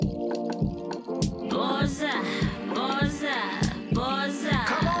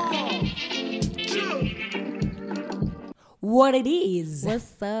what it is.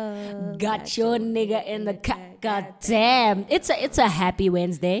 What's up? Got your nigga in the God damn. It's a happy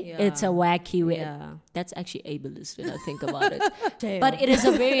Wednesday. Yeah. It's a wacky Wednesday. Yeah. That's actually ableist when I think about it. But it is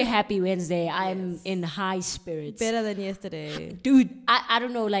a very happy Wednesday. I'm in high spirits. Better than yesterday. Dude, I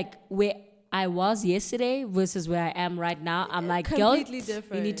don't know, like where I was yesterday versus where I am right now. I'm like, girl, Completely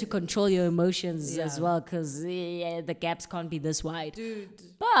different. you need to control your emotions Yeah. as well, because the gaps can't be this wide. Dude.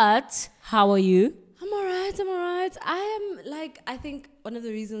 But how are you? I'm alright. I think one of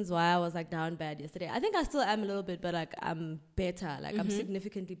the reasons why I was like down bad yesterday, I think I still am a little bit, but like I'm better. Like I'm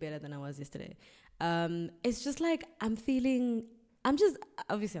significantly better than I was yesterday. It's just like obviously I'm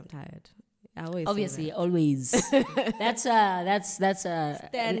tired. I always say Obviously, that. always. That's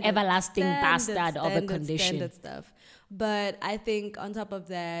an everlasting bastard of a condition. Standard stuff. But I think on top of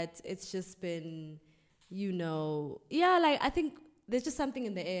that, it's just been, I think there's just something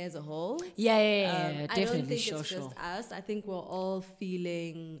in the air as a whole. Yeah, I definitely, don't think sure. it's just us. I think we're all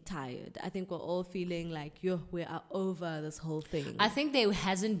feeling tired. I think we're all feeling like, we are over this whole thing. I think there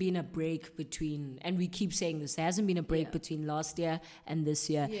hasn't been a break between, and we keep saying this, there hasn't been a break between last year and this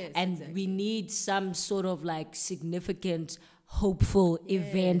year. Yes, and exactly. we need some sort of like significant, hopeful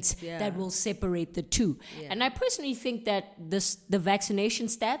event yeah. that will separate the two. Yeah. And I personally think that the vaccination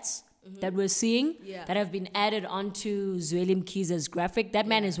stats that we're seeing that have been added onto Zwelim Kiza's graphic, that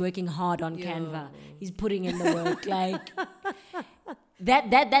man is working hard on Canva. He's putting in the work. Like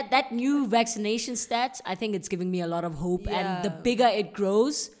that new vaccination stats, I think it's giving me a lot of hope. And the bigger it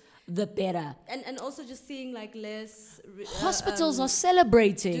grows, the better. And also just seeing like less Hospitals are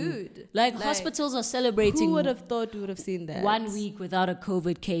celebrating. dude, Like like, hospitals are celebrating. who would have thought we would have seen that? 1 week without a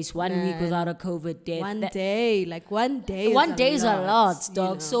COVID case, 1 week without a COVID death. One That- day One day is a lot, you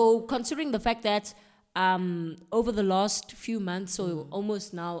dog. know. So considering the fact that over the last few months, so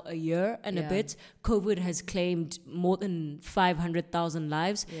almost now a year and a Yeah. bit, COVID has claimed more than 500,000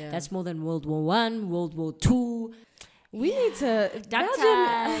 lives. Yeah. That's more than World War One, World War Two. We need to Dark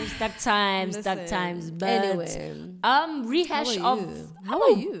Listen, times. But anyway, rehash how are of you? How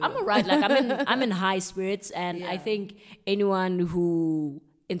are you? I'm alright. Like I'm in high spirits, and I think anyone who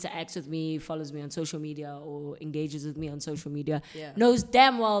interacts with me, follows me on social media, or engages with me on social media knows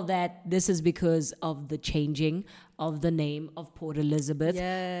damn well that this is because of the changing of the name of Port Elizabeth,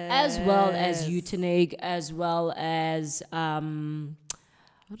 as well as Uitenhage, as well as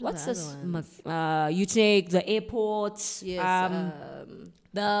what's this? Uitenhage, the airport. Yes,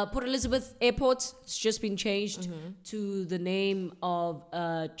 The Port Elizabeth Airport has just been changed to the name of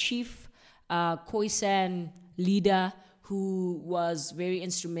Chief Khoisan leader who was very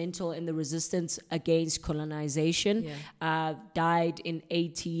instrumental in the resistance against colonization. Died in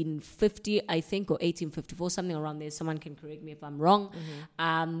 1850, I think, or 1854, something around there. Someone can correct me if I'm wrong.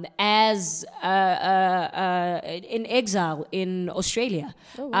 As in exile in Australia.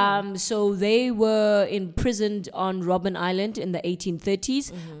 So they were imprisoned on Robben Island in the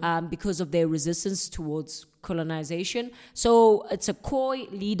 1830s because of their resistance towards colonization. So it's a Khoi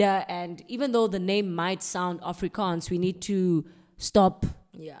leader, and even though the name might sound Afrikaans, we need to stop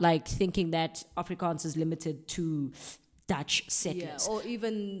like thinking that Afrikaans is limited to Dutch settlers. or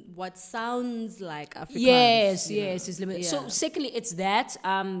even what sounds like Afrikaans. Yes, you know. it's limited. Yeah. So secondly, it's that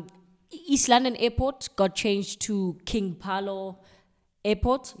East London Airport got changed to King Palo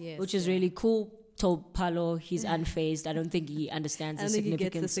Airport, which is really cool. Told Palo he's unfazed. I don't think he understands I the don't think he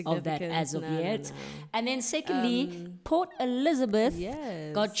gets significance of that as of No. yet. And then secondly, Port Elizabeth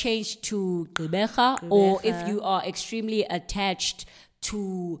got changed to Gqeberha, or if you are extremely attached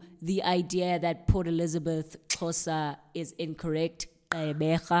to the idea that Port Elizabeth Xhosa is incorrect,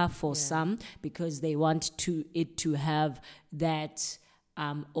 Gqeberha for some, because they want it to have that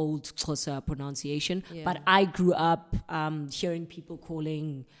old Xhosa pronunciation. But I grew up hearing people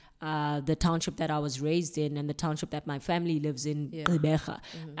calling the township that I was raised in and the township that my family lives in, Gqeberha.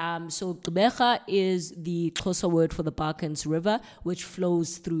 So Gqeberha is the Xhosa word for the Barkans River, which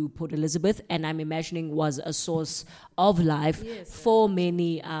flows through Port Elizabeth, and I'm imagining was a source of life for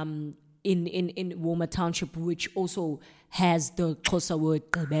many in Woma Township, which also has the Xhosa word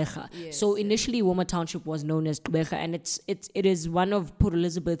Gqeberha. So initially Woma Township was known as Gqeberha, and it is one of Port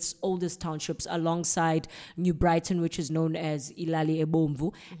Elizabeth's oldest townships alongside New Brighton, which is known as Ilali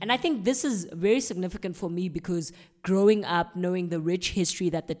Ebomvu. And I think this is very significant for me because growing up knowing the rich history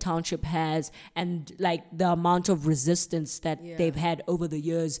that the township has and like the amount of resistance that they've had over the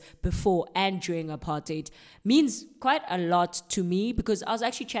years before and during apartheid means quite a lot to me, because I was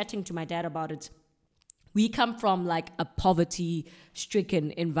actually chatting to my dad about it. We come from like a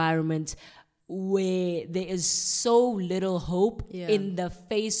poverty-stricken environment where there is so little hope in the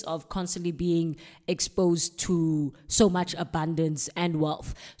face of constantly being exposed to so much abundance and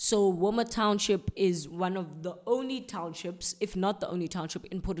wealth. So Woma Township is one of the only townships, if not the only township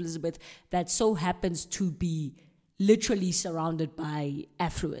in Port Elizabeth, that so happens to be literally surrounded by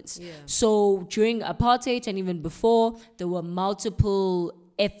affluence. So during apartheid and even before, there were multiple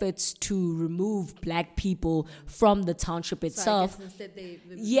efforts to remove black people from the township itself. So instead they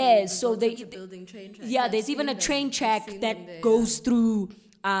building train tracks. Yeah, there's even a train track that goes through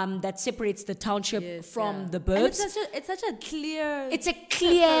that separates the township from the burbs. And it's such a clear. It's a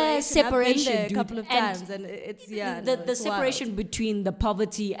clear separation. I've been there a couple of times, and it's the separation wild. between the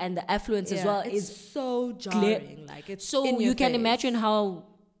poverty and the affluence as well is so jarring. Like it's so in you your can face. imagine how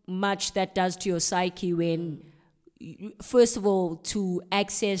much that does to your psyche when, first of all, to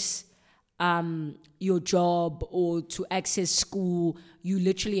access your job or to access school, you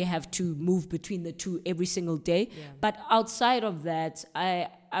literally have to move between the two every single day. But outside of that,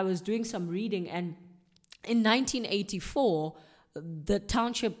 I was doing some reading, and in 1984, the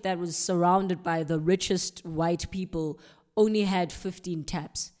township that was surrounded by the richest white people only had 15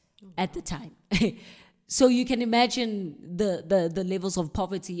 taps at the time. So you can imagine the levels of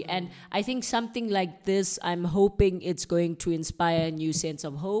poverty. And I think something like this, I'm hoping it's going to inspire a new sense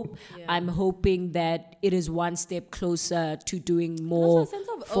of hope. I'm hoping that it is one step closer to doing more. Also a sense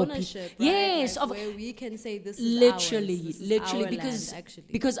of ownership, right? Yes. Like where we can say this is literally, ours. This literally, is our because, land, actually.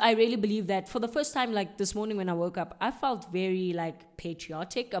 because I really believe that for the first time, like this morning when I woke up, I felt very like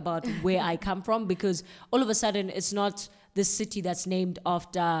patriotic about where I come from, because all of a sudden it's not this city that's named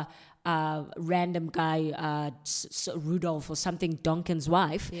after random guy, Rudolph or something, Donkin's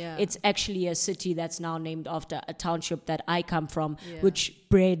wife. It's actually a city that's now named after a township that I come from, which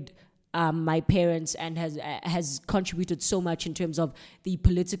bred my parents and has contributed so much in terms of the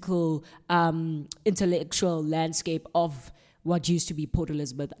political, intellectual landscape of what used to be Port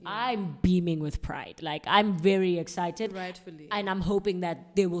Elizabeth. I'm beaming with pride. Like, I'm very excited. Rightfully. And I'm hoping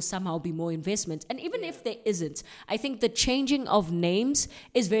that there will somehow be more investment. And even if there isn't, I think the changing of names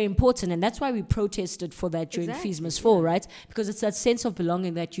is very important. And that's why we protested for that during FISMAS 4, right? Because it's that sense of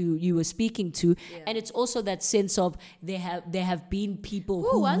belonging that you were speaking to. And it's also that sense of there have been people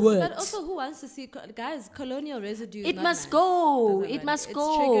who worked. But also, who wants to see, guys, colonial residue? It must go. It must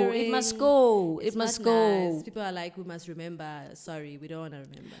go. It must go. It must go. People are like, we must remember. Sorry, we don't want to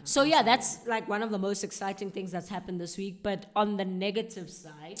remember. So yeah, that's like one of the most exciting things that's happened this week. But on the negative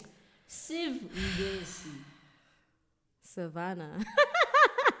side, Siv Ngesi. Savannah.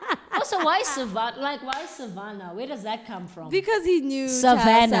 Also, why Savannah? Like, why Savannah? Where does that come from? Because he knew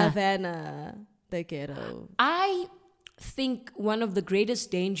Savannah, the ghetto. I think one of the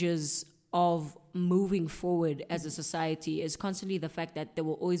greatest dangers of moving forward as a society is constantly the fact that there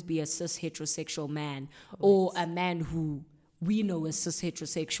will always be a cis heterosexual man or a man who we know as cis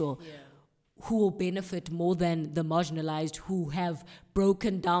heterosexual who will benefit more than the marginalized, who have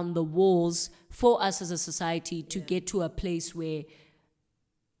broken down the walls for us as a society to get to a place where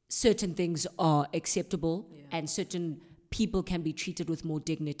certain things are acceptable and certain people can be treated with more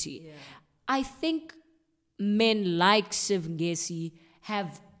dignity. I think men like Siv Ngesi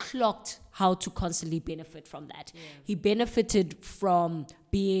have clocked how to constantly benefit from that. He benefited from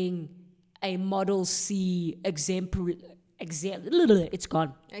being a Model C exemplary. It's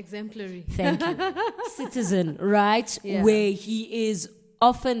gone. Exemplary. Thank you. Citizen, right? Where he is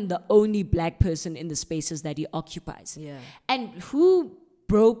often the only black person in the spaces that he occupies. And who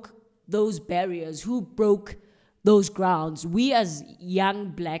broke those barriers? Who broke those grounds? We as young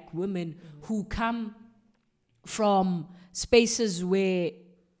black women who come from spaces where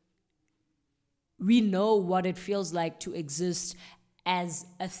we know what it feels like to exist as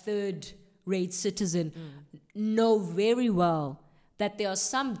a third-rate citizen, know very well that there are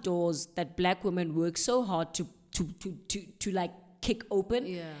some doors that black women work so hard to like kick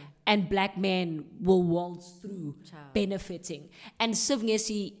open, and black men will waltz through, benefiting. And Siv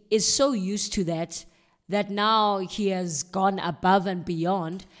Ngesi is so used to that now he has gone above and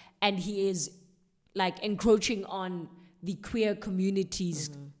beyond, and he is like encroaching on the queer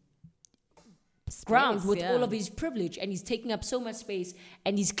community's ground with all of his privilege, and he's taking up so much space,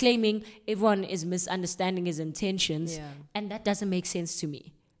 and he's claiming everyone is misunderstanding his intentions, and that doesn't make sense to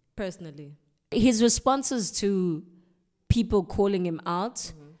me personally. His responses to people calling him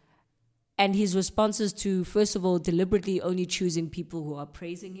out, and his responses to, first of all, deliberately only choosing people who are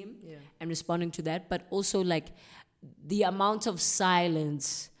praising him and responding to that, but also like the amount of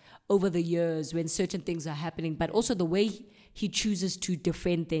silence over the years when certain things are happening, but also the way he chooses to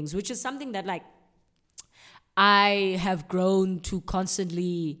defend things, which is something that like I have grown to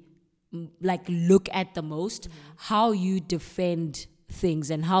constantly like look at the most, how you defend things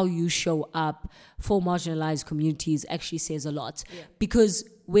and how you show up for marginalized communities actually says a lot. Because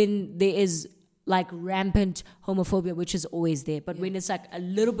when there is like rampant homophobia, which is always there, but when it's like a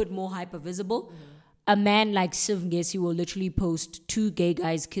little bit more hyper visible, a man like Siv Ngesi will literally post 2 gay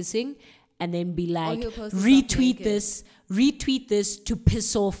guys kissing and then be like, retweet this to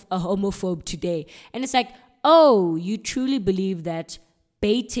piss off a homophobe today. And it's like, oh, you truly believe that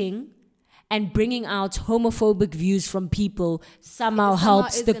baiting and bringing out homophobic views from people somehow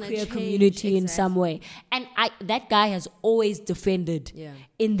helps the queer community in some way. And that guy has always defended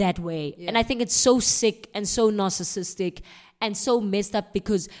in that way. And I think it's so sick and so narcissistic and so messed up,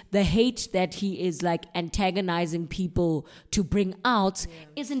 because the hate that he is like antagonizing people to bring out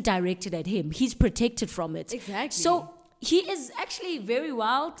isn't directed at him. He's protected from it. Exactly. So he is actually very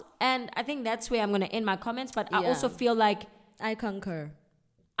wild. And I think that's where I'm going to end my comments. But I also feel like... I concur.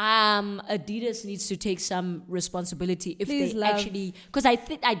 Adidas needs to take some responsibility if they actually, because I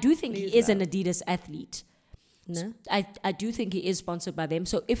do think he is an Adidas athlete. No, I do think he is sponsored by them.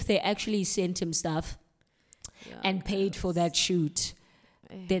 So if they actually sent him stuff and paid for that shoot,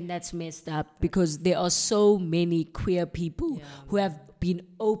 then that's messed up, because there are so many queer people who have been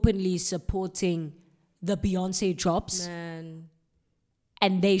openly supporting the Beyonce drops. Man.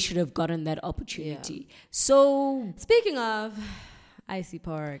 And they should have gotten that opportunity. So speaking of Icy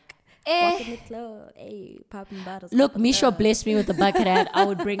Park. Walk in the club, popping bottles. Look, Misha blessed me with a bucket hat. I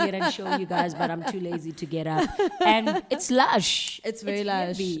would bring it and show you guys, but I'm too lazy to get up. And it's lush. It's very lush.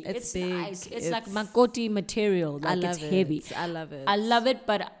 Heavy. It's big. Nice. It's like Makoti material. Like, I love it's heavy. I love it. I love it,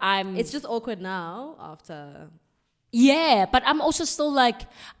 but it's just awkward now after. Yeah, but I'm also still like,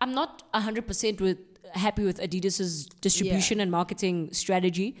 I'm not 100% happy with Adidas's distribution and marketing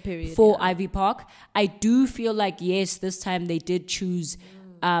strategy for Ivy Park. I do feel like, yes, this time they did choose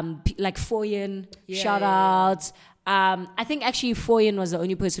like Foyen, shout outs. I think actually Foyen was the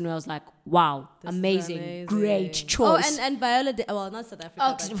only person where I was like, wow, amazing, great choice. Oh, and Viola, not South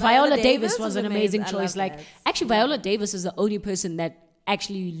Africa. Oh, Viola Davis was an amazing choice. Like, actually, Viola Davis is the only person that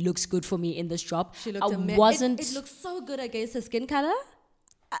actually looks good for me in this drop. She looked amazing. It looks so good against her skin color.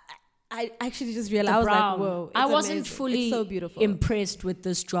 I actually just realized, I was like, whoa. I wasn't fully so beautiful. Impressed with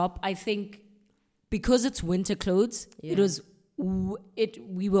this drop. I think because it's winter clothes,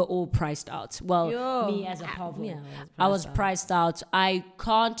 we were all priced out. Well, me as a Pavo, I was priced out. I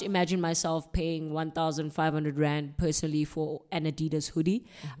can't imagine myself paying 1,500 Rand personally for an Adidas hoodie.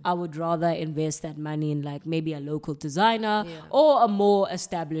 I would rather invest that money in like maybe a local designer or a more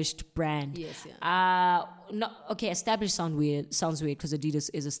established brand. Established sounds weird because Adidas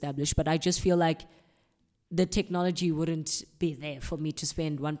is established, but I just feel like the technology wouldn't be there for me to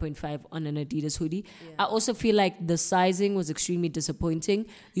spend 1.5 on an Adidas hoodie. I also feel like the sizing was extremely disappointing.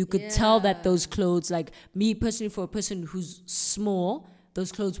 You could tell that those clothes, like me personally, for a person who's small,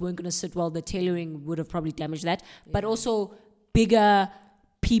 those clothes weren't going to sit well. The tailoring would have probably damaged that. But also bigger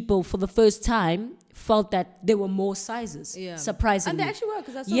people for the first time felt that there were more sizes, surprisingly. And they actually were,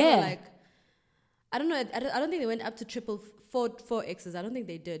 because I saw like, I don't know, I don't think they went up to four X's. I don't think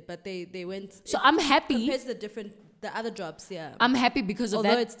they did, but they went. So I'm happy. Compared to the other drops, I'm happy because of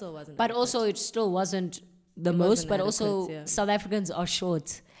that. Although it still wasn't. But also it still wasn't the most, but also South Africans are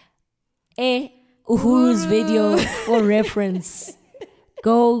short. Uhuru's video for reference.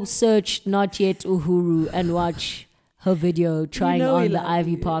 Go search Not Yet Uhuru and watch her video trying on the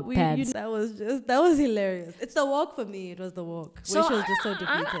Ivy Park pants. That was hilarious. It's the walk for me. It was the walk. So she was just so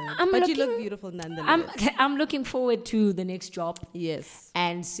defeated. But you look beautiful nonetheless. I'm looking forward to the next drop. Yes.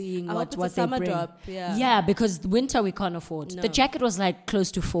 And seeing what they summer bring. Drop. Yeah, because winter we can't afford. No. The jacket was like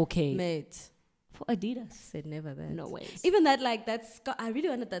close to 4K. Mate. For Adidas. Said never that. No ways. Even that scarf. I really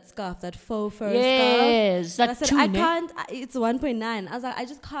wanted that scarf, that faux fur scarf. Yes. I said, I can't. It's 1.9. I was like, I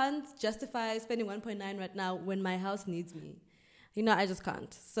just can't justify spending 1.9 right now when my house needs me. I just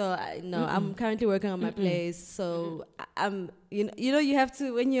can't. So I'm currently working on my place. So I'm, you have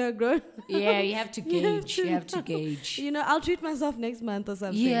to, when you're grown. Yeah, you have to gauge. You have to gauge. I'll treat myself next month or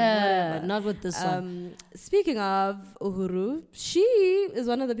something. Yeah, whatever. Not with this one. Speaking of Uhuru, she is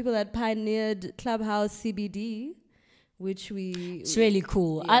one of the people that pioneered Clubhouse CBD, which it's really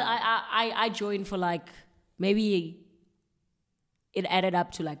cool. Yeah. I joined for like maybe. It added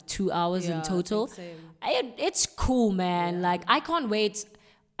up to like 2 hours in total. It's cool, man. Yeah. Like, I can't wait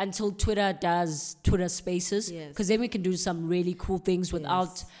until Twitter does Twitter Spaces, because then we can do some really cool things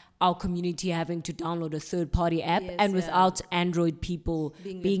without our community having to download a third-party app and without Android people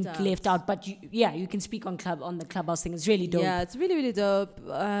being left out. But you can speak on the Clubhouse thing. It's really dope. Yeah, it's really, really dope.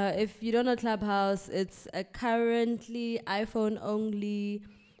 If you don't know Clubhouse, it's a currently iPhone-only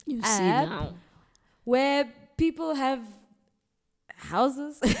You see app now. where people have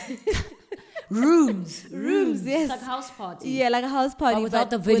houses. Rooms, yes. It's like a house party. Yeah, like a house party, but without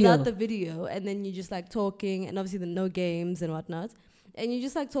the video. Without the video, and then you just like talking, and obviously no games and whatnot. And you're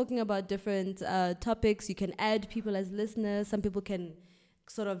just like talking about different topics. You can add people as listeners. Some people can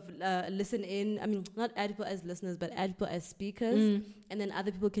sort of listen in. I mean, not add people as listeners, but add people as speakers. And then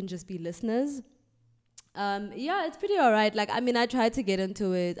other people can just be listeners. Yeah, it's pretty all right. Like, I mean, I tried to get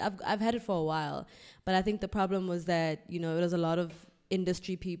into it. I've had it for a while, but I think the problem was that, it was a lot of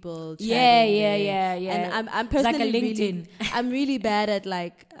industry people. Yeah. And I'm personally like a LinkedIn. I'm really bad at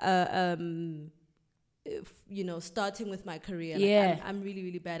like starting with my career. Like, I'm really,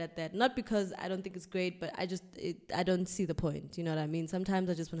 really bad at that. Not because I don't think it's great, but I don't see the point. You know what I mean? Sometimes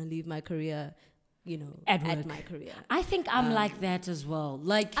I just want to leave my career, at my career. I think I'm like that as well.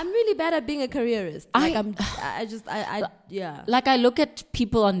 Like, I'm really bad at being a careerist. Like, I look at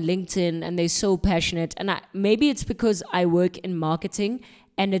people on LinkedIn and they're so passionate, and maybe it's because I work in marketing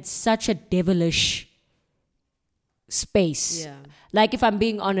and it's such a devilish space. Yeah. Like, if I'm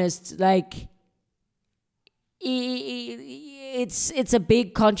being honest, like, it's a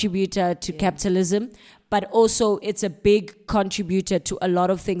big contributor to capitalism, but also it's a big contributor to a lot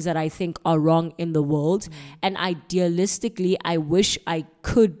of things that I think are wrong in the world. And idealistically, I wish I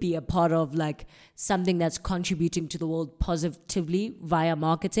could be a part of like something that's contributing to the world positively via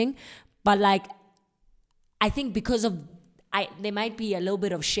marketing. But like, I think because of there might be a little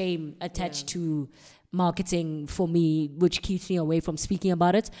bit of shame attached to marketing for me, which keeps me away from speaking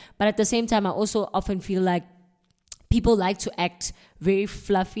about it. But at the same time, I also often feel like people like to act very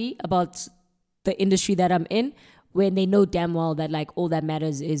fluffy about the industry that I'm in, when they know damn well that like all that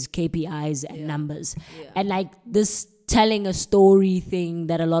matters is KPIs and numbers. And like this telling a story thing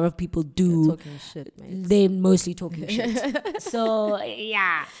that a lot of people do, they're talking shit, mate. They're mostly talking shit. So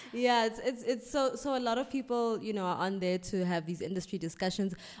yeah, it's so a lot of people are on there to have these industry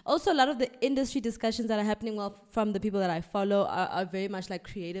discussions. Also, a lot of the industry discussions that are happening, from the people that I follow are very much like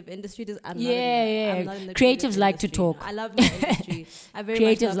creative industry. I'm not in the creatives like industry. To talk. I love my industry. I very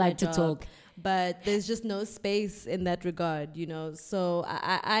creatives much love like my to job. talk. But there's just no space in that regard, So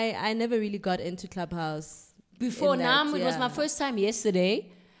I never really got into Clubhouse. Before now, it was my first time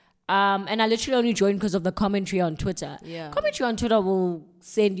yesterday. And I literally only joined because of the commentary on Twitter. Yeah. Commentary on Twitter will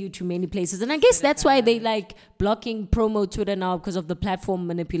send you to many places. And I guess that's why they like blocking promo Twitter now, because of the platform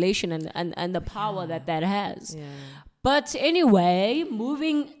manipulation and the power that has. Yeah. But anyway,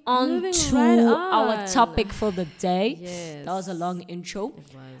 moving on to our topic for the day. Yes. That was a long intro.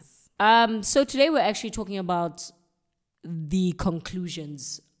 It was. So today we're actually talking about the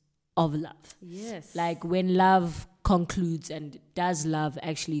conclusions of love. Yes. Like when love concludes, and does love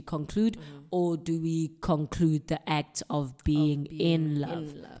actually conclude, or do we conclude the act of being in love?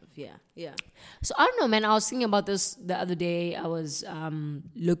 In love, yeah. So I don't know, man. I was thinking about this the other day. I was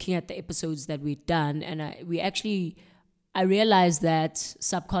looking at the episodes that we'd done, and I realized that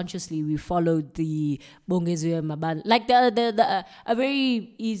subconsciously we followed the Bongeziwe Mabandla, like the a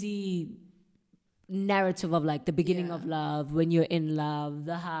very easy narrative of like the beginning of love, when you're in love,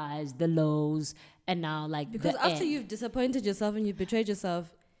 the highs, the lows, and now like because after you've disappointed yourself and you've betrayed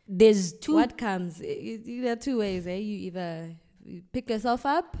yourself, there's two. What comes? There are two ways. You either pick yourself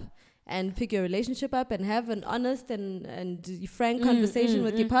up and pick your relationship up and have an honest and frank conversation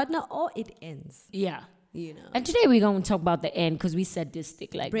with your partner, or it ends. Yeah. And today we're going to talk about the end, because we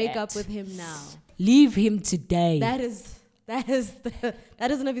sadistic like break that. up with him now. Leave him today. That is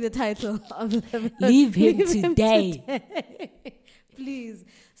going to be the title of the Leave him today. Please.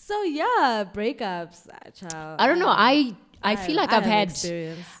 So yeah, breakups, child. I don't know. I feel like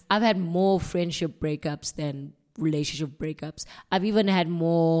I've had more friendship breakups than relationship breakups. I've even had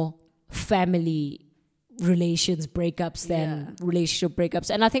more family relations breakups than relationship breakups.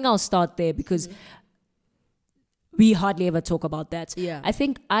 And I think I'll start there because we hardly ever talk about that. Yeah. I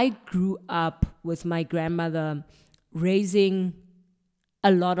think I grew up with my grandmother raising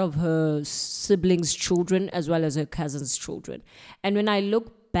a lot of her siblings' children as well as her cousins' children. And when I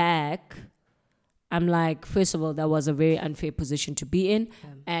look back, I'm like, first of all, that was a very unfair position to be in.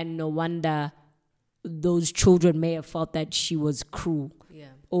 And no wonder those children may have felt that she was cruel. Yeah.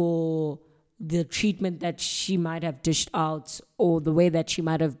 Or the treatment that she might have dished out, or the way that she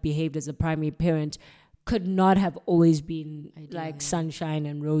might have behaved as a primary parent could not have always been like sunshine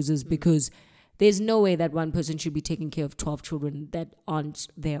and roses, because there's no way that one person should be taking care of 12 children that aren't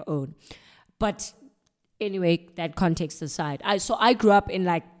their own. But anyway, that context aside, I grew up in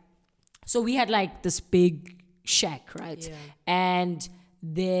so we had like this big shack, right? Yeah. And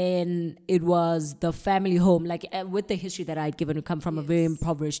then it was the family home, like with the history that I'd given, to come from a very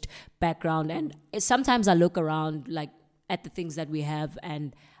impoverished background. And sometimes I look around like at the things that we have,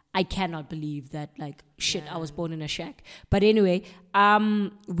 and I cannot believe that, like, shit, I was born in a shack. But anyway,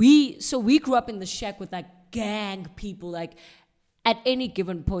 we grew up in the shack with like gang people. Like at any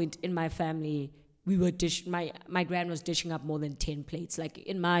given point in my family, we were my gran was dishing up more than 10 plates. Like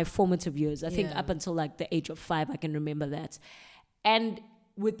in my formative years, I think up until like the age of 5, I can remember that. And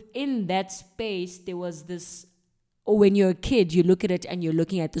within that space, there was this, or when you're a kid, you look at it and you're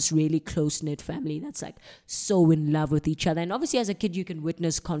looking at this really close-knit family that's like so in love with each other. And obviously as a kid, you can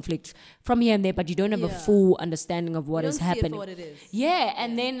witness conflict from here and there, but you don't have a full understanding of what is happening. What it is. Yeah,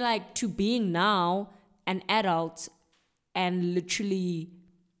 and then like to being now an adult and literally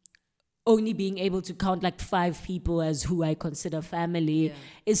only being able to count like 5 people as who I consider family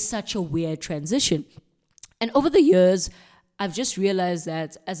is such a weird transition. And over the years, I've just realized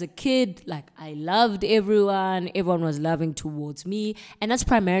that as a kid, like I loved everyone was loving towards me. And that's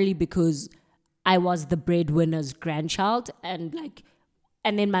primarily because I was the breadwinner's grandchild. And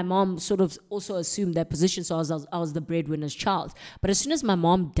then my mom sort of also assumed that position. So I was the breadwinner's child. But as soon as my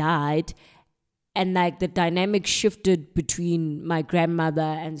mom died, and like the dynamic shifted between my grandmother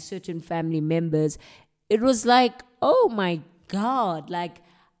and certain family members, it was like, oh my God, like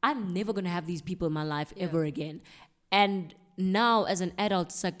I'm never going to have these people in my life ever again. And now as an adult,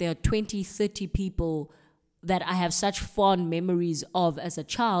 it's like there are 20, 30 people that I have such fond memories of as a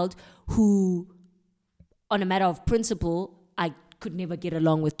child who, on a matter of principle, I could never get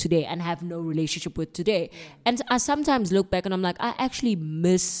along with today and have no relationship with today. And I sometimes look back and I'm like, I actually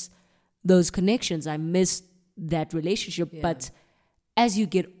miss those connections. I miss that relationship. But as you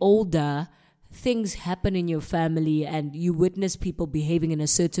get older, things happen in your family and you witness people behaving in a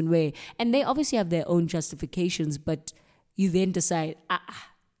certain way. And they obviously have their own justifications, but you then decide,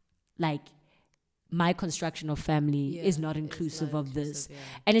 like, my construction of family is not inclusive of this.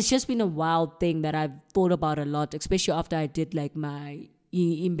 And it's just been a wild thing that I've thought about a lot, especially after I did like my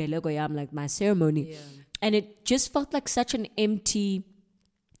imbeleko yam, like my ceremony. And it just felt like such an empty,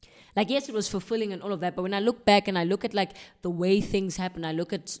 like, yes, it was fulfilling and all of that. But when I look back and I look at like the way things happen, I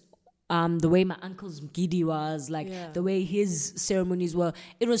look at the way my uncle's gidi was, like the way his ceremonies were,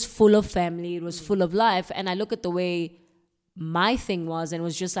 it was full of family, it was full of life. And I look at the way my thing was, and it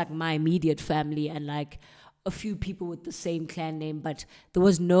was just like my immediate family and like a few people with the same clan name, but there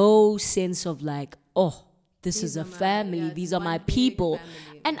was no sense of like, oh, this is a family, these are my people.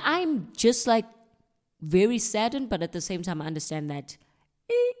 And I'm just like very saddened, but at the same time I understand that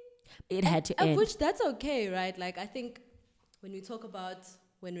it had to end. Which that's okay, right? Like I think when we talk about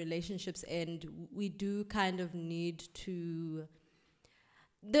when relationships end, we do kind of need to,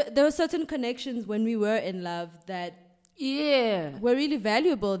 there were certain connections when we were in love that were really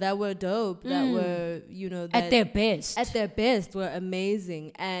valuable, that were dope, that were, you know, that at their best were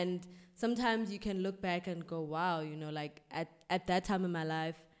amazing. And sometimes you can look back and go, wow, you know, like at that time in my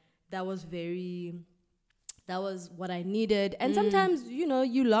life, that was what I needed. And sometimes, you know,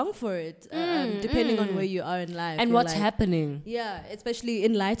 you long for it, depending on where you are in life. And what's happening. Yeah, especially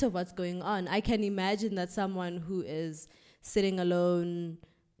in light of what's going on. I can imagine that someone who is sitting alone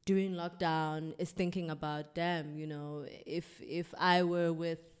during lockdown is thinking about, damn, you know, if I were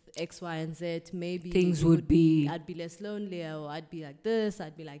with X, Y, and Z, maybe things would be, I'd be less lonely, or I'd be like this,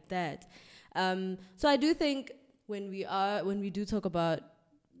 I'd be like that. So I do think when we do talk about,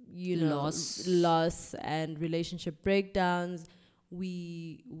 you know, loss and relationship breakdowns,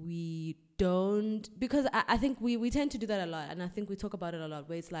 we don't, because I think we tend to do that a lot, and I think we talk about it a lot,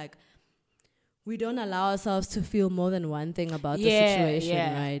 where it's like we don't allow ourselves to feel more than one thing about the situation,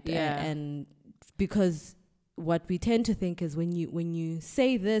 right? And because what we tend to think is when you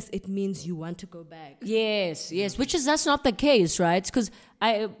say this, it means you want to go back. Yes, that's not the case, right? Because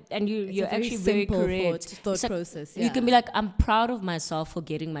you're actually very correct. Thought process. You can be like, I'm proud of myself for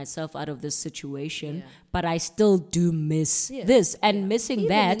getting myself out of this situation, but I still do miss this, and missing even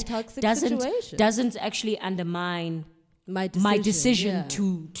that doesn't actually undermine my decision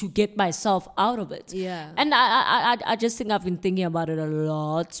to get myself out of it. And I just think I've been thinking about it a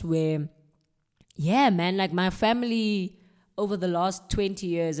lot, where man, like my family over the last 20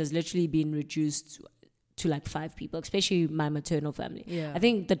 years has literally been reduced to like 5 people, especially my maternal family. I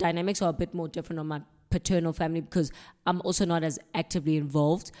think the dynamics are a bit more different on my paternal family because I'm also not as actively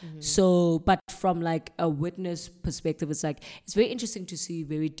involved. So, but from like a witness perspective, it's like, it's very interesting to see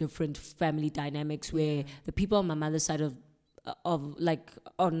very different family dynamics where the people on my mother's side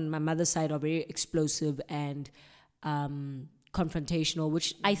on my mother's side are very explosive and confrontational,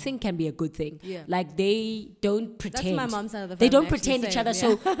 which I think can be a good thing. Yeah. Like they don't pretend. That's my mom's side of the They family. don't pretend each other, Yeah.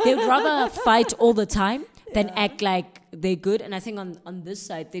 so they'd rather fight all the time than act like they're good. And I think on this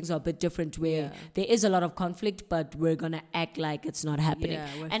side, things are a bit different where there is a lot of conflict, but we're going to act like it's not happening.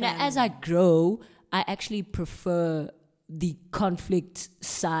 Yeah, and as I grow, I actually prefer the conflict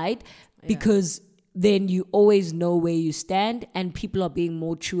side because then you always know where you stand and people are being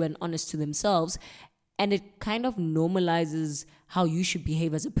more true and honest to themselves. And it kind of normalizes how you should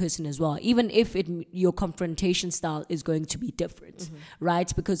behave as a person as well, even if your confrontation style is going to be different,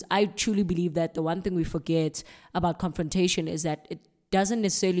 right? Because I truly believe that the one thing we forget about confrontation is that it doesn't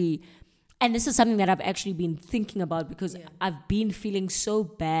necessarily, and this is something that I've actually been thinking about because I've been feeling so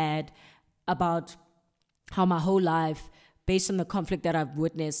bad about how my whole life, based on the conflict that I've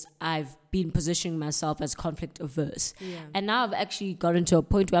witnessed, I've been positioning myself as conflict averse. Yeah. And now I've actually gotten to a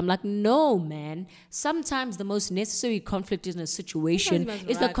point where I'm like, no, man. Sometimes the most necessary conflict in a situation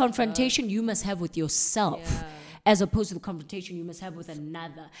is the confrontation you must have with yourself, as opposed to the confrontation you must have with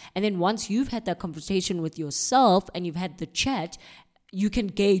another. And then once you've had that confrontation with yourself and you've had the chat, you can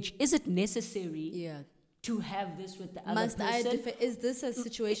gauge, is it necessary to have this with the other person? Is this a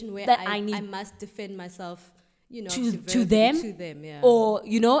situation where I must defend myself, you know, to them, or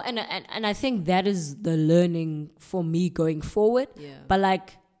and I think that is the learning for me going forward. But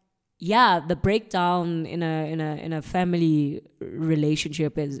like, the breakdown in a family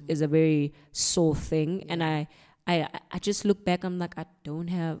relationship is a very sore thing, and I just look back, I'm like, I don't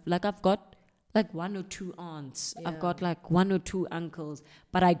have, like, I've got like one or two aunts, I've got like one or two uncles,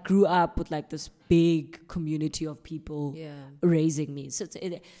 but I grew up with like this big community of people raising me. So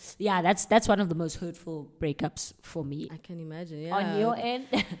that's one of the most hurtful breakups for me. I can imagine. On your end?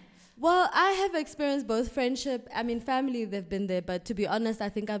 Well, I have experienced both friendship. I mean, family, they've been there, but to be honest, I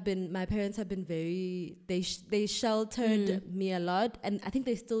think my parents have been they sheltered me a lot, and I think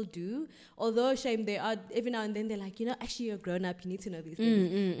they still do. Although, shame, they are, every now and then they're like, actually you're grown up, you need to know these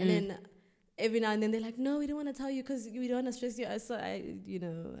things. And then every now and then they're like, no, we don't want to tell you because we don't want to stress you. So I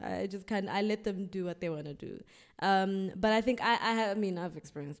just I let them do what they want to do. But I think I've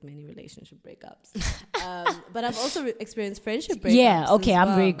experienced many relationship breakups. But I've also experienced friendship breakups. Yeah, okay, I'm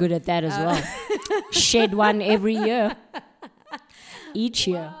well. very good at that as well. Shed one every year. Each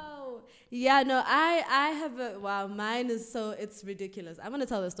year. Wow. Yeah, no, I have mine is it's ridiculous. I'm going to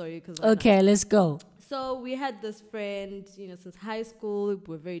tell the story because okay, let's go. So we had this friend, since high school.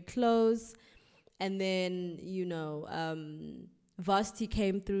 We're very close. And then, Vasti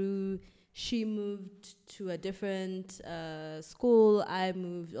came through. She moved to a different school. I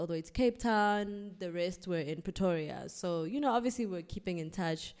moved all the way to Cape Town. The rest were in Pretoria. So, obviously we're keeping in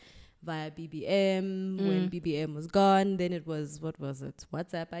touch via BBM. When BBM was gone, then it was, what was it?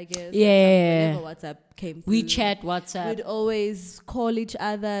 WhatsApp, I guess. Yeah. Whenever WhatsApp came through. WeChat, WhatsApp. We'd always call each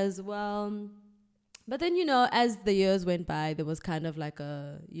other as well. But then, as the years went by, there was kind of like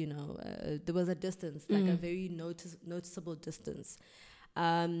there was a distance, like a very noticeable distance.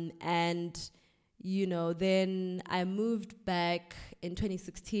 And, then I moved back in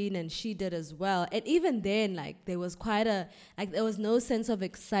 2016 and she did as well. And even then, like, there was there was no sense of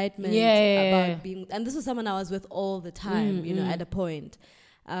excitement about being, and this was someone I was with all the time, at a point.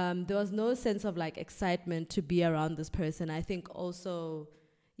 There was no sense of like excitement to be around this person. I think also...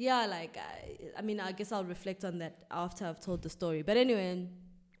 I guess I'll reflect on that after I've told the story. But anyway, in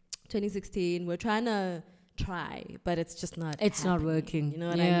 2016, we're trying, but it's just not happening. Working. You know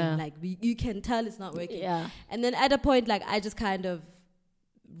what I mean? Like, you can tell it's not working. Yeah. And then at a point, like, I just kind of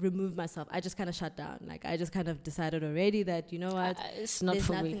removed myself. I just kind of shut down. Like, I just kind of decided already that, you know what? It's not There's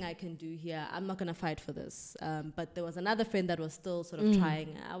for nothing me. I can do here. I'm not going to fight for this. But there was another friend that was still sort of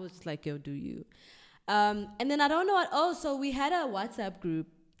trying. I was just like, yo, do you? And then I don't know what... so we had a WhatsApp group.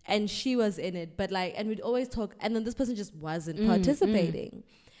 And she was in it, but and we'd always talk, and then this person just wasn't participating.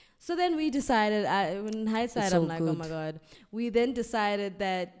 So then we decided, in hindsight, I'm like, oh my God. We then decided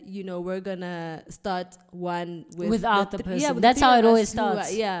that, we're going to start one without the person. Yeah, that's how it always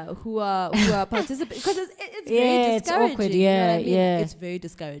starts. Who are participating. Because it's very discouraging. It's awkward. You know what I mean? It's very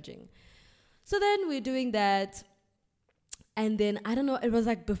discouraging. So then we're doing that. And then, I don't know, it was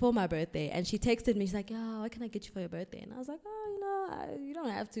like before my birthday. And she texted me, she's like, yeah, what can I get you for your birthday? And I was like, you don't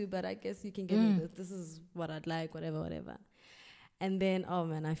have to, but I guess you can give me this. This is what I'd like, whatever. And then, oh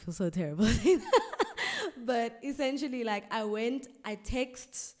man, I feel so terrible. But essentially, like, I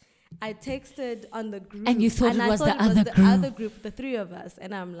texted on the group. And you thought it was the other group. The other group, the three of us.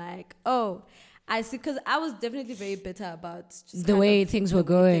 And I'm like, I see, because I was definitely very bitter about just the way things were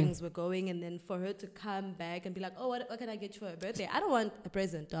going. And then for her to come back and be like, oh, what can I get you for a birthday? I don't want a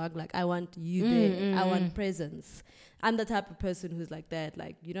present, dog. Like, I want you there. I want presents. I'm the type of person who's like that.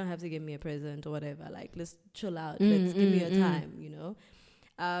 Like, you don't have to give me a present or whatever. Like, let's chill out. Let's give me your time, you know?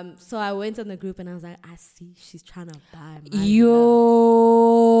 So I went on the group and I was like, I see she's trying to buy my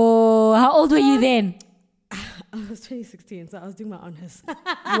how old were you then? I was 2016, so I was doing my honors.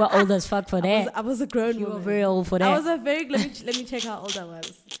 You were old as fuck for that. I was a grown woman. You were very old for that. I was a very, let me check how old I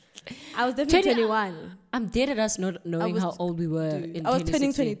was. I was definitely 21. I'm dead at us not knowing how old we were in 2016. I was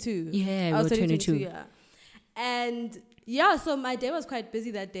turning 22. Yeah, I was 22. Yeah. And yeah, so my day was quite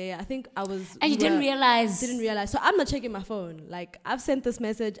busy that day. I think I was... And you didn't realize. So I'm not checking my phone. Like, I've sent this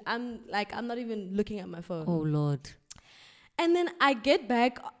message. I'm not even looking at my phone. Oh, Lord. And then I get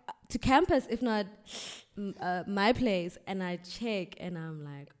back to campus, if not my place, and I check, and I'm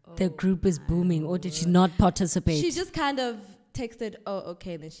like, oh, the group is booming. Or did she not participate? She just kind of texted, oh,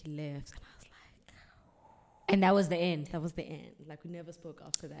 okay, and then she left. And I was like... And that was the end. That was the end. Like, we never spoke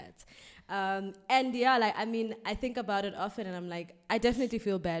after that. And yeah, like, I mean, I think about it often, and I'm like, I definitely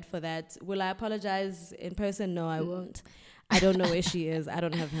feel bad for that. Will I apologize in person? No, I won't. I don't know where she is. I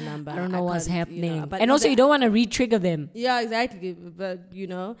don't have her number. I don't know what's happening. You know, and also, you don't want to re-trigger them. Yeah, exactly. But, you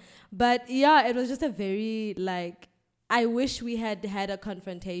know. But, yeah, it was just a very, like, I wish we had a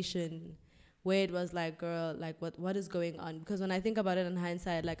confrontation where it was like, girl, like, what is going on? Because when I think about it in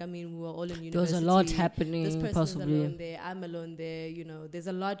hindsight, like, I mean, we were all in university. There was a lot happening, this person's possibly. alone there. I'm alone there. You know, there's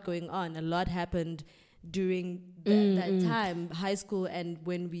a lot going on. A lot happened during that time, high school, and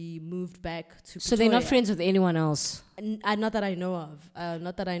when we moved back to Pretoria. So they're not friends with anyone else? Not that I know of.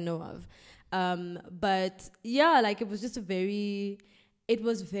 But yeah, like, it was just I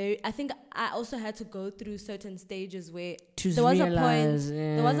think I also had to go through certain stages where there was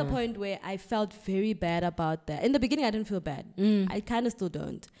a point where I felt very bad about that. In the beginning, I didn't feel bad. I kind of still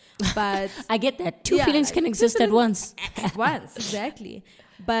don't. But I get that. Two feelings can exist at once. At once, exactly.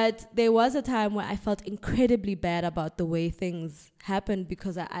 But there was a time where I felt incredibly bad about the way things happened,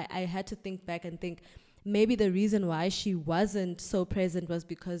 because I had to think back and think, maybe the reason why she wasn't so present was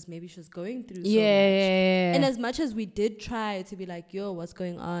because maybe she was going through so much. And as much as we did try to be like, yo, what's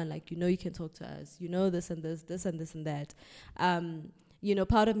going on? Like, you know, you can talk to us. You know, this and this and this and that. You know,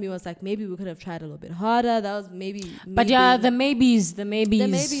 part of me was like, maybe we could have tried a little bit harder. That was maybe. But yeah, the maybes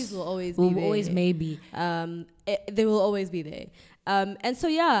will always be there. Always maybe. They will always be there. And so,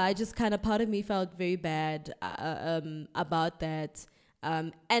 yeah, I just kind of, part of me felt very bad about that.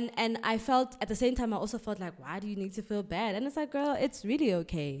 And I felt, at the same time, I also felt like, why do you need to feel bad? And it's like, girl, it's really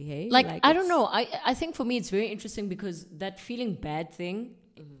okay. Hey? Like I don't know. I think for me, it's very interesting, because that feeling bad thing,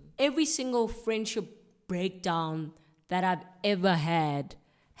 every single friendship breakdown that I've ever had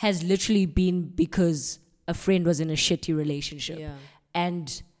has literally been because a friend was in a shitty relationship. Yeah.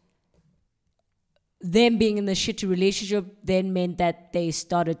 And them being in the shitty relationship then meant that they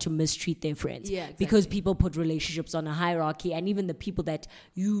started to mistreat their friends. Yeah, exactly. Because people put relationships on a hierarchy, and even the people that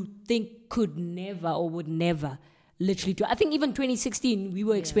you think could never or would never literally do. I think even 2016, we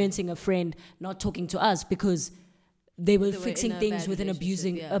were experiencing a friend not talking to us because they were fixing things with an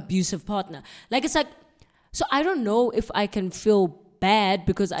abusive partner. Like, it's like, so I don't know if I can feel bad,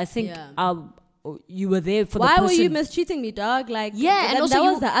 because I think you were there for the person. Why were you mistreating me, dog? Like, and also that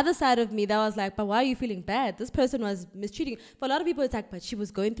was the other side of me that was like, but why are you feeling bad? This person was mistreating. For a lot of people, it's like, but she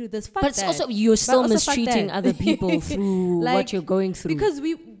was going through this. But it's also, you're still mistreating other people through like, what you're going through.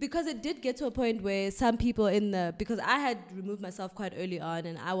 Because it did get to a point where some people because I had removed myself quite early on,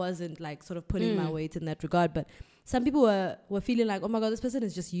 and I wasn't like sort of pulling my weight in that regard, but some people were feeling like, oh my God, this person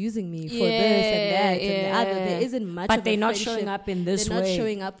is just using me for this and that and the other. There isn't much of a friendship. But they're not showing up in this way. They're not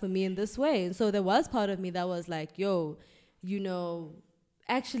showing up for me in this way. And so there was part of me that was like, yo, you know,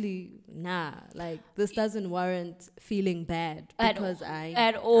 actually, nah, like, this doesn't warrant feeling bad because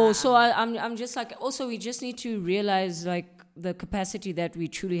at all. So I'm just like, also, we just need to realize, like, the capacity that we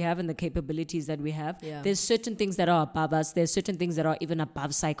truly have and the capabilities that we have. There's certain things that are above us. There's certain things that are even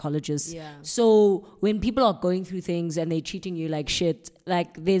above psychologists. So when people are going through things and they're treating you like shit,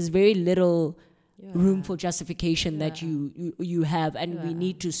 like, there's very little room for justification that you have, and we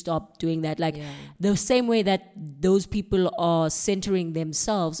need to stop doing that. Like, the same way that those people are centering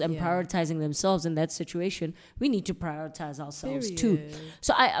themselves and prioritizing themselves in that situation, we need to prioritize ourselves too.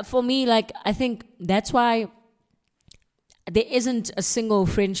 So for me, like, I think that's why there isn't a single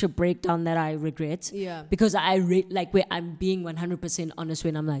friendship breakdown that I regret. Because where I'm being 100% honest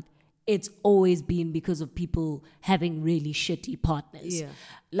when I'm like, it's always been because of people having really shitty partners.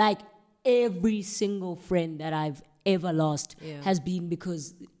 Like, every single friend that I've ever lost has been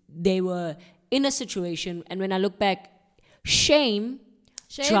because they were in a situation, and when I look back, shame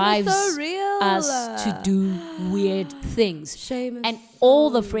drives is so real. us to do weird things. Shame is and all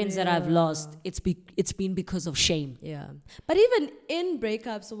the so friends that I've real. lost, it's been because of shame. Yeah. But even in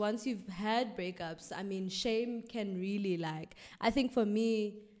breakups, once you've had breakups, I mean, shame can really like, I think for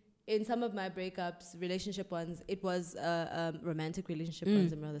me, in some of my breakups, relationship ones, it was romantic relationship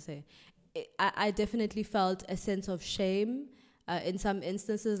ones, I'm rather say. I definitely felt a sense of shame. In some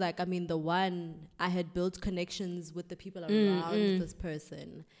instances, like, I mean, the one, I had built connections with the people around this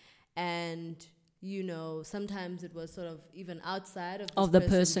person. And, you know, sometimes it was sort of even outside of the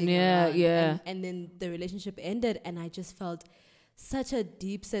person, being yeah, around. yeah. And then the relationship ended, and I just felt such a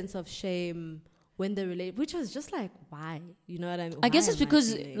deep sense of shame when which was just like, why? You know what I mean? I guess it's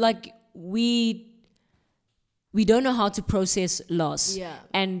because, like, we don't know how to process loss. Yeah.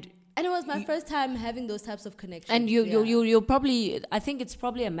 And it was my first time having those types of connections. And you'll probably, I think it's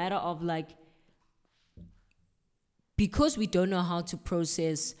probably a matter of like, because we don't know how to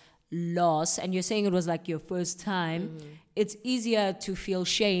process loss, and you're saying it was like your first time, it's easier to feel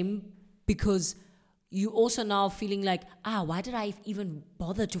shame because you also now feeling like, why did I even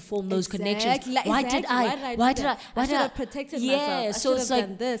bother to form those connections? Why did I should have protected myself. I so should it's have like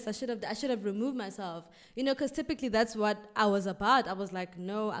done this. I should have removed myself. You know, because typically that's what I was about. I was like,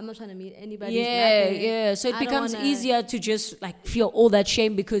 no, I'm not trying to meet anybody. Yeah. So it becomes easier to just like feel all that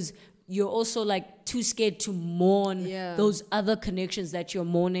shame because you're also like too scared to mourn those other connections that you're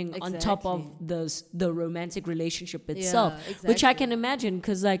mourning on top of the romantic relationship itself, which I can imagine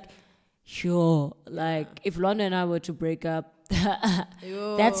because like. Sure, like if London and I were to break up,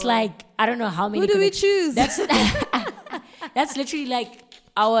 that's like I don't know how many. Who do we choose? That's literally like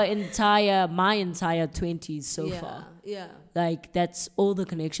my entire 20s so far. Yeah, like that's all the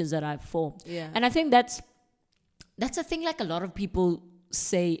connections that I've formed. Yeah, and I think that's a thing like a lot of people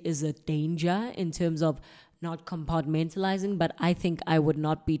say is a danger in terms of not compartmentalizing, but I think I would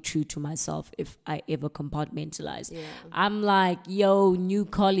not be true to myself if I ever compartmentalized. Yeah. I'm like, yo, new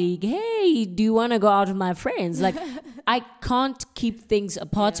colleague, hey, do you want to go out with my friends? Like, I can't keep things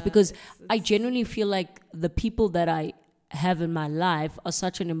apart because I genuinely feel like the people that I have in my life are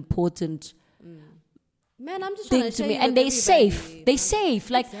such an important man, I'm just thing trying to me, and they're safe. They're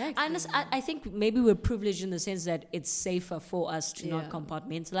safe. Like I think maybe we're privileged in the sense that it's safer for us to not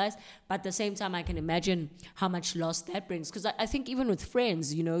compartmentalize. But at the same time, I can imagine how much loss that brings. Because I think even with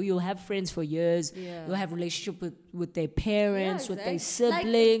friends, you know, you'll have friends for years. Yeah. You'll have relationship with their parents, with their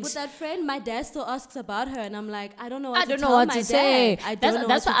siblings. Like, with that friend, my dad still asks about her, and I'm like, I don't know what to say.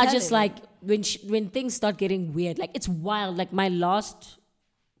 That's why I just him. like when things start getting weird. Like it's wild. Like my last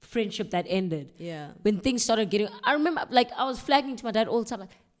friendship that ended. Yeah. When things started getting, I remember like I was flagging to my dad all the time, like,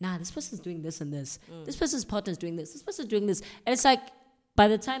 nah, this person's doing this and this. This person's partner's doing this. This person's doing this. And it's like, by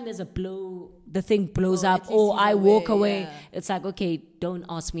the time there's a blow, the thing blows up, or I walk away, it's like, okay, don't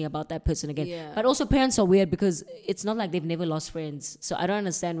ask me about that person again. Yeah. But also parents are weird because it's not like they've never lost friends. So I don't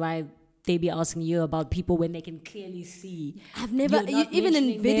understand why they be asking you about people when they can clearly see. I've never, even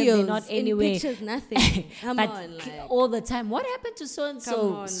in videos, not anyway. In pictures, nothing. Come but on, like, all the time. What happened to so and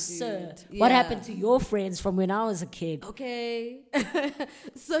so, sir? Yeah. What happened to your friends from when I was a kid? Okay,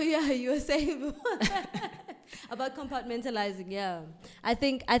 so yeah, you were saying about compartmentalizing. Yeah, I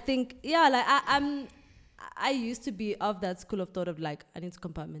think, yeah, like I used to be of that school of thought of like, I need to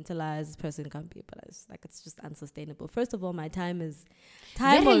compartmentalize, this person can't be, but it's just unsustainable. First of all, my time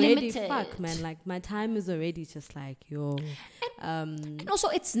very already limited. Fuck, man, like my time is already just like, yo. And also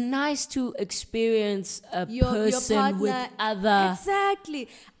it's nice to experience a person your partner, with other. Exactly.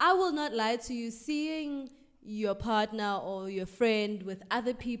 I will not lie to you, seeing your partner or your friend with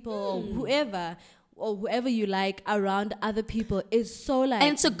other people or whoever you like around other people is so like,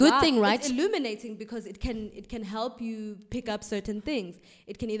 and it's a good thing, right? It's illuminating because it can help you pick up certain things.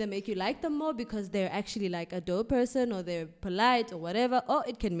 It can either make you like them more because they're actually like a dope person or they're polite or whatever, or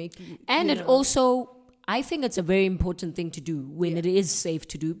it can make you. And it also, I think it's a very important thing to do when it is safe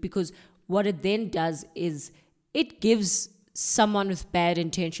to do, because what it then does is it gives someone with bad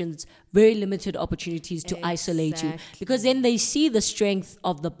intentions very limited opportunities to isolate you, because then they see the strength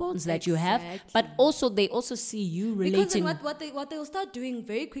of the bonds that you have, but also they also see you relating. Because what they'll start doing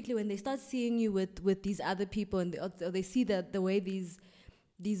very quickly when they start seeing you with these other people, and they see that the way these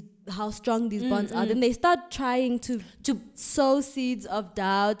how strong these bonds are, then they start trying to sow seeds of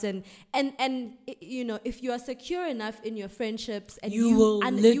doubt and you know, if you are secure enough in your friendships and you will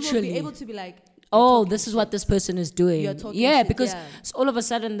be able to be like, oh, this is what this person is doing. Because so all of a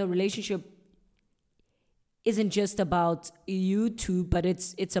sudden the relationship isn't just about you two, but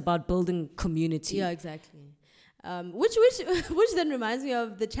it's about building community. Yeah, exactly. Which then reminds me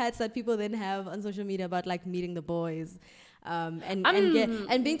of the chats that people then have on social media about like meeting the boys.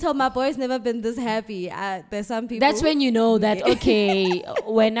 And being told my boy's never been this happy. There's some people. That's when you know that okay,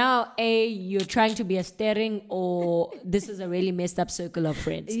 when now you're trying to be a staring, or this is a really messed up circle of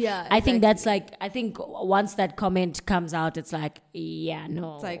friends. Yeah, exactly. I think that's like, I think once that comment comes out, it's like, yeah,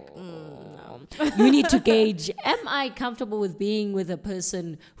 no. It's like, no. You need to gauge: am I comfortable with being with a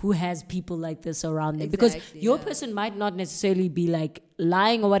person who has people like this around them? Because your person might not necessarily be like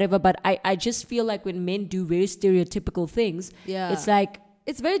lying or whatever, but I just feel like when men do very stereotypical things, it's like,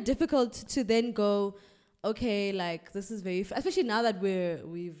 it's very difficult to then go, okay, like this is very, especially now that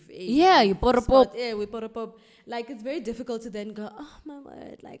we've you put a pop. Yeah, we put a pop. Like it's very difficult to then go, oh my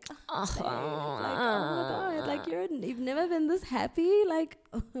word, like, oh my god, like you've never been this happy, like,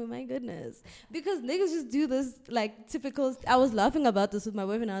 oh my goodness, because niggas just do this like typical. I was laughing about this with my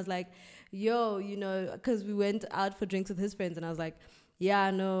boyfriend. I was like, yo, you know, because we went out for drinks with his friends, and I was like, yeah,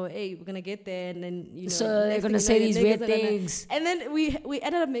 no, hey, we're gonna get there, and then so they're gonna say these weird things, and then we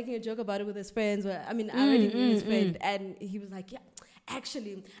ended up making a joke about it with his friends. Where I already knew his friend, and he was like, yeah,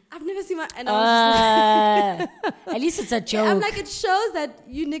 actually, I've never seen my, and I was just like, at least it's a joke. I'm like, it shows that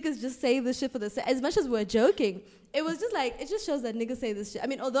you niggas just say this shit for the as much as we're joking. It was just like, it just shows that niggas say this shit.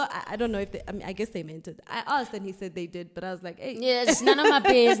 Although I don't know if they, I guess they meant it. I asked and he said they did, but I was like, hey, yes, none of my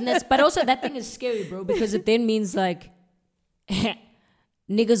business. But also that thing is scary, bro, because it then means like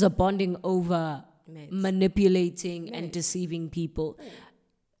niggas are bonding over manipulating and deceiving people.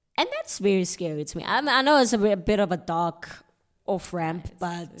 And that's very scary to me. I know it's a bit of a dark off-ramp,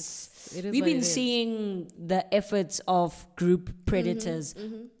 but we've been seeing the efforts of group predators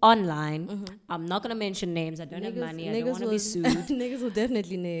online. I'm not going to mention names. I don't have money. I don't want to be sued. Niggas will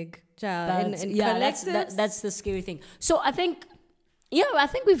definitely nig. Child. And that's the scary thing. So I think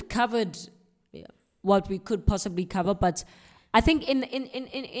we've covered what we could possibly cover, but I think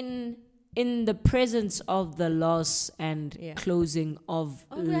in the presence of the loss and closing of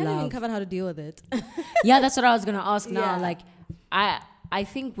love, we haven't even covered how to deal with it. Yeah, that's what I was gonna ask now. Like, I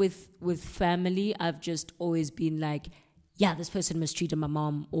think with family, I've just always been like, yeah, this person mistreated my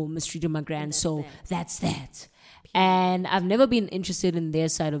mom or mistreated my grand, so that's that. And I've never been interested in their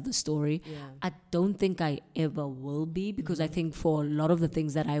side of the story. I don't think I ever will be, because I think for a lot of the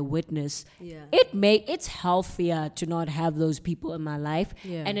things that I witness, it's healthier to not have those people in my life,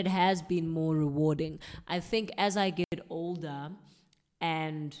 and it has been more rewarding. I think as I get older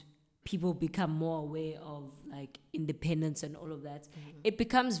and people become more aware of like independence and all of that, it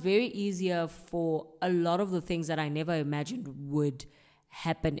becomes very easier for a lot of the things that I never imagined would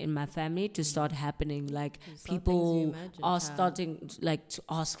happen in my family to start happening. Like people are starting like to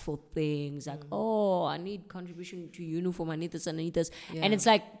ask for things like, oh, I need contribution to uniform, I need this and I need this. And it's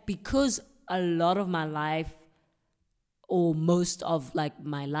like, because a lot of my life, or most of like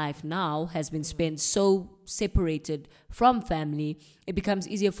my life now, has been spent so separated from family, it becomes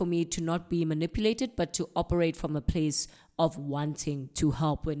easier for me to not be manipulated, but to operate from a place of wanting to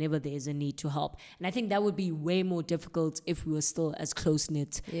help whenever there is a need to help. And I think that would be way more difficult if we were still as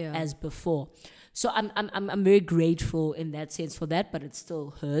close-knit as before. So I'm very grateful in that sense for that, but it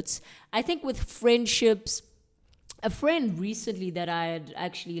still hurts. I think with friendships, a friend recently that I had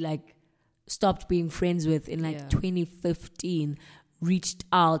actually like stopped being friends with in like 2015 reached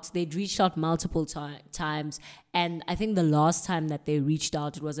out. They'd reached out multiple times, and I think the last time that they reached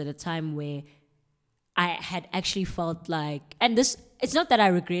out, it was at a time where I had actually felt like, and this, it's not that I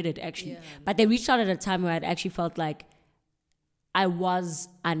regret it actually, but they reached out at a time where I'd actually felt like I was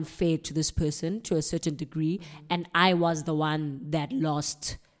unfair to this person to a certain degree, and I was the one that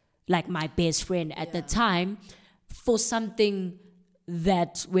lost like my best friend at the time for something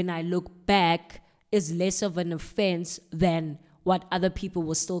that, when I look back, is less of an offense than what other people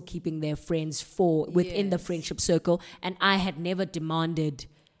were still keeping their friends for within the friendship circle. And I had never demanded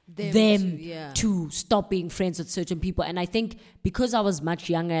them to stop being friends with certain people. And I think because I was much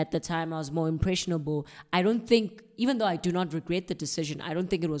younger at the time, I was more impressionable. I don't think, even though I do not regret the decision, I don't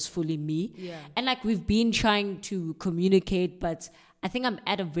think it was fully me. And like, we've been trying to communicate, but I think I'm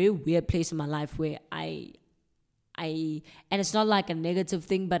at a very weird place in my life where I and it's not like a negative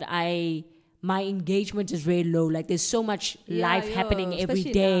thing, but my engagement is very low. Like, there's so much life happening every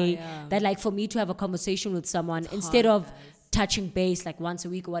day that, like, for me to have a conversation with someone, it's instead hard, of touching base like once a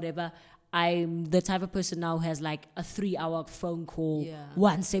week or whatever, I'm the type of person now who has like a 3-hour phone call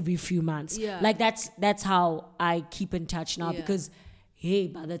once every few months. Like, that's how I keep in touch now, because hey,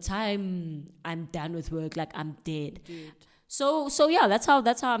 by the time I'm done with work, like, I'm dead. So yeah, that's how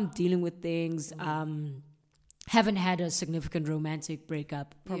I'm dealing with things. haven't had a significant romantic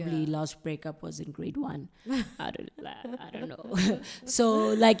breakup. Probably last breakup was in grade 1. I don't know. So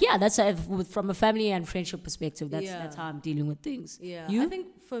like, yeah, that's from a family and friendship perspective. That's how I'm dealing with things. Yeah, you? I think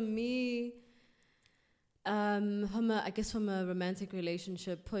for me, from a romantic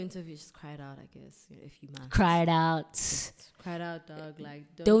relationship point of view, just cry it out. I guess if you must Cry it out. cry it out, dog. Like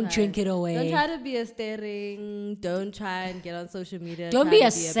don't drink it away. Don't try to be a staring. Don't try and get on social media. Don't be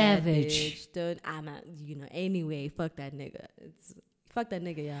a savage. Anyway, fuck that nigga. Fuck that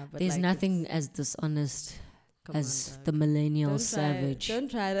nigga, yeah. But there's nothing as dishonest as the millennial savage. Don't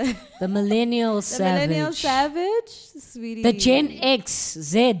try to. The millennial savage. The millennial savage, sweetie. The Gen X,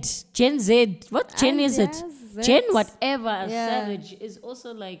 Z, Gen Z. What Gen is it? Gen whatever. Savage is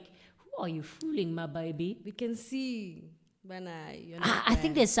also like, who are you fooling, my baby? We can see. I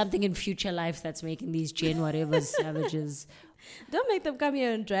think there's something in future life that's making these Gen whatever savages. Don't make them come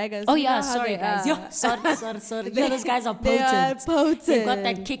here and drag us. Oh yeah, sorry guys. Sorry. Those guys are potent. They are potent. They've got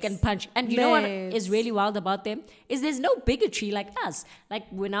that kick and punch. And you know what is really wild about them? Is there's no bigotry like us. Like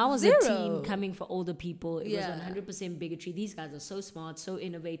when I was a teen coming for older people, it was 100% bigotry. These guys are so smart, so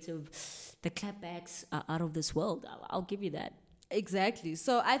innovative. The clapbacks are out of this world. I'll give you that. Exactly.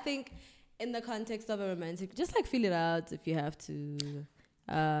 So I think in the context of a romantic, just like feel it out if you have to.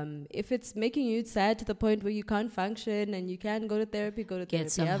 If it's making you sad to the point where you can't function and you can go to therapy, go to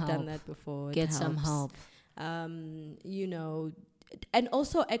therapy. I've done that before. Get some help. And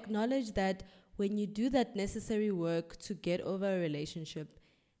also acknowledge that when you do that necessary work to get over a relationship,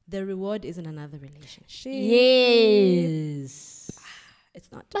 the reward is in another relationship. Yes.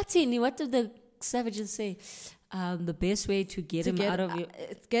 It's not. Martini, what did the savages say? The best way to get him out of you.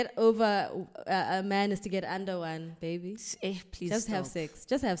 Get over a man is to get under one, baby. Please just have sex.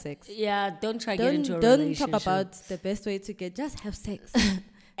 Just have sex. Yeah, don't get into a relationship. Don't talk about the best way to just have sex.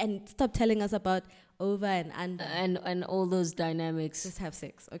 And stop telling us about over and under. And all those dynamics. Just have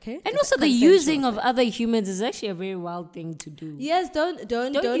sex, okay? And also the using of other humans is actually a very wild thing to do. Yes, don't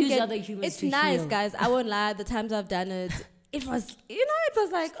use other humans it's to nice, heal. Guys. I won't lie. The times I've done it, it was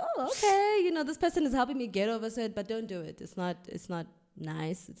like, oh, okay, this person is helping me get over it, but don't do it. It's not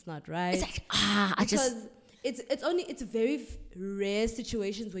nice. It's not right. It's like, it's very rare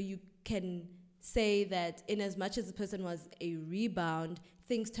situations where you can say that in as much as the person was a rebound,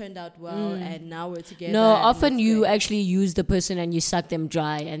 things turned out well and now we're together. No, often you actually use the person and you suck them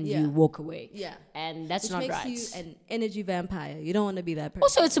dry and you walk away. Yeah. And that's Which not makes right. you an energy vampire. You don't want to be that person.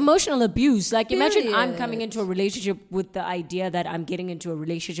 Also, it's emotional abuse. Like, imagine I'm coming into a relationship with the idea that I'm getting into a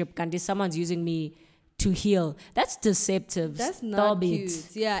relationship and someone's using me to heal. That's deceptive. That's not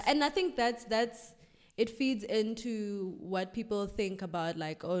cute. Yeah, and I think that's it feeds into what people think about,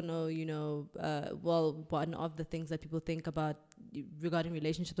 like, oh no, one of the things that people think about regarding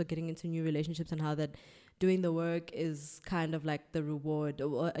relationships or getting into new relationships, and how that doing the work is kind of like the reward,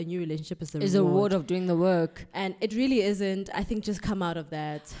 or a new relationship is the reward of doing the work. And it really isn't. I think just come out of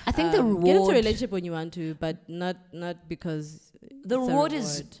that. I think the reward, get into a relationship when you want to, but not because the reward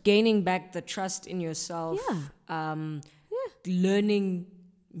is gaining back the trust in yourself. Learning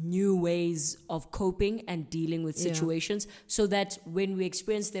new ways of coping and dealing with situations, so that when we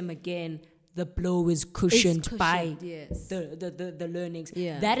experience them again, the blow is cushioned by the learnings.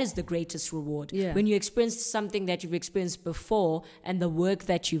 That is the greatest reward. When you experience something that you've experienced before, and the work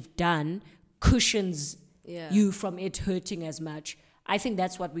that you've done cushions you from it hurting as much. I think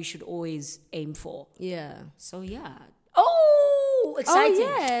that's what we should always aim for. So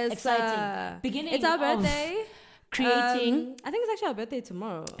exciting. Exciting. Beginning it's our birthday. Creating. I think it's actually our birthday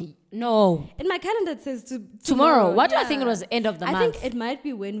tomorrow. No. In my calendar it says tomorrow. What do I think it was end of the month? I think it might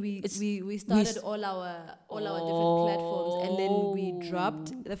be when we started all our different platforms, and then we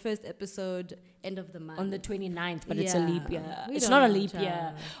dropped the first episode end of the month. On the 29th, but it's a leap year. It's not a leap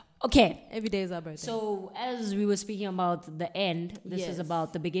year. Okay. Every day is our birthday. So as we were speaking about the end, this is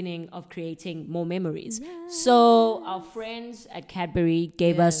about the beginning of creating more memories. So our friends at Cadbury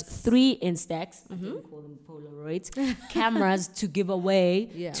gave us 3 Instax, I think we call them Polaroids, cameras to give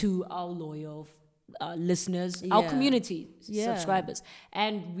away to our loyal listeners, our community subscribers.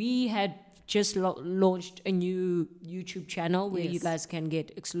 And we had just launched a new YouTube channel where you guys can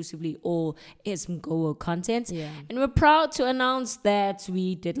get exclusively all Esmgoa content. And we're proud to announce that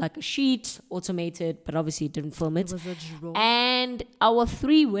we did like a sheet, automated, but obviously didn't film it. It was a draw. And our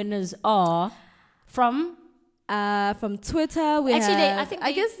 3 winners are from Twitter.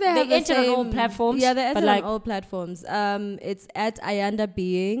 I guess they enter on all platforms. Yeah, they enter on all platforms. It's at Ayanda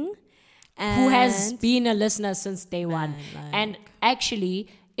Being, who has been a listener since day one. And actually,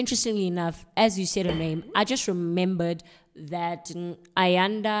 interestingly enough, as you said her name, I just remembered that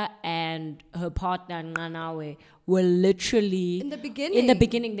Ayanda and her partner Nanawe were literally in the beginning. In the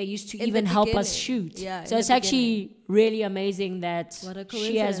beginning, they used to even help us shoot. Yeah, so it's actually really amazing that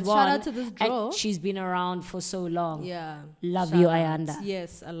she has won. Shout out to this draw. And she's been around for so long. Yeah, love you, Ayanda.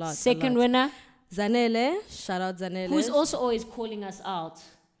 Yes, a lot. Second winner, Zanele. Shout out Zanele, who's also always calling us out.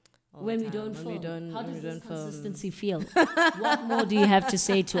 When we don't film. How does this consistency feel? What more do you have to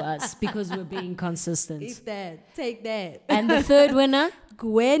say to us? Because we're being consistent. Eat that. Take that. And the third winner?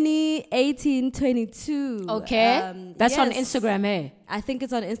 Gwenny 1822. Okay. That's on Instagram, eh? I think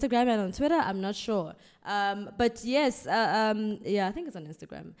it's on Instagram and on Twitter. I'm not sure. But yes, yeah, I think it's on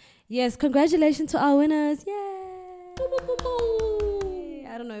Instagram. Yes, congratulations to our winners. Yay. Boo, boo, boo, boo.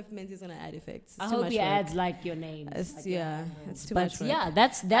 I don't know if Menzi's gonna add effects. I hope he adds like your names. It's too much work. Yeah,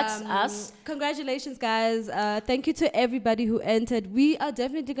 that's us. Congratulations, guys. Thank you to everybody who entered. We are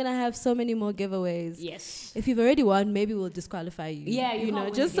definitely gonna have so many more giveaways. Yes. If you've already won, maybe we'll disqualify you. Yeah, you know,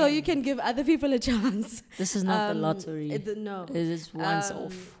 just so you can give other people a chance. This is not the lottery. No. It is once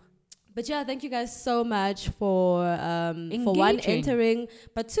off. But yeah, thank you guys so much for one, entering,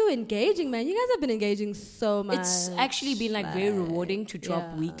 but two, engaging, man. You guys have been engaging so much. It's actually been like very rewarding to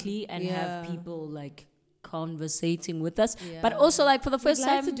drop weekly and have people like conversating with us. Yeah. But also like for the first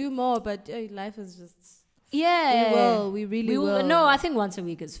time to do more, but life is just we really will. No, I think once a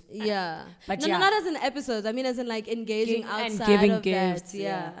week is but no, not as an episode. I mean as in like engaging outside and giving of gifts.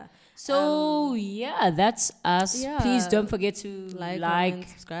 That. So that's us. Yeah. Please don't forget to like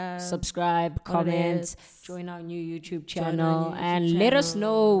comment, subscribe, comment, join our new YouTube channel, and let us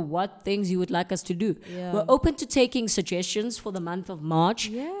know what things you would like us to do. Yeah. We're open to taking suggestions for the month of March.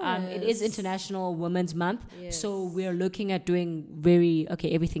 Yes. It is International Women's Month, so we're looking at doing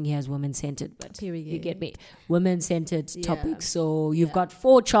everything here is women centered, but you get me, women centered topics. So you've got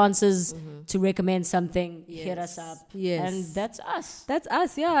 4 chances to recommend something. Hit us up, and that's us. That's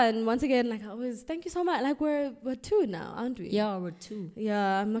us, And once again, like I always, thank you so much. Like we're 2 now, aren't we? Yeah, we're 2.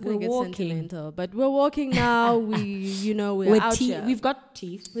 Yeah, I'm not gonna get sentimental, but we're walking now. we're out here. We've got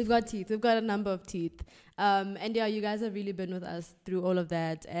teeth. We've got a number of teeth. And you guys have really been with us through all of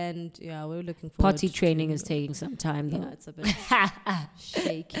that, and we're looking forward. Potty training is taking some time though. Yeah, it's a bit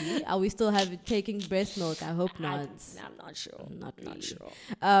shaky. Are we still taking breast milk? I hope not. I'm not sure. Not sure.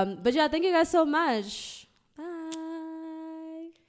 But thank you guys so much.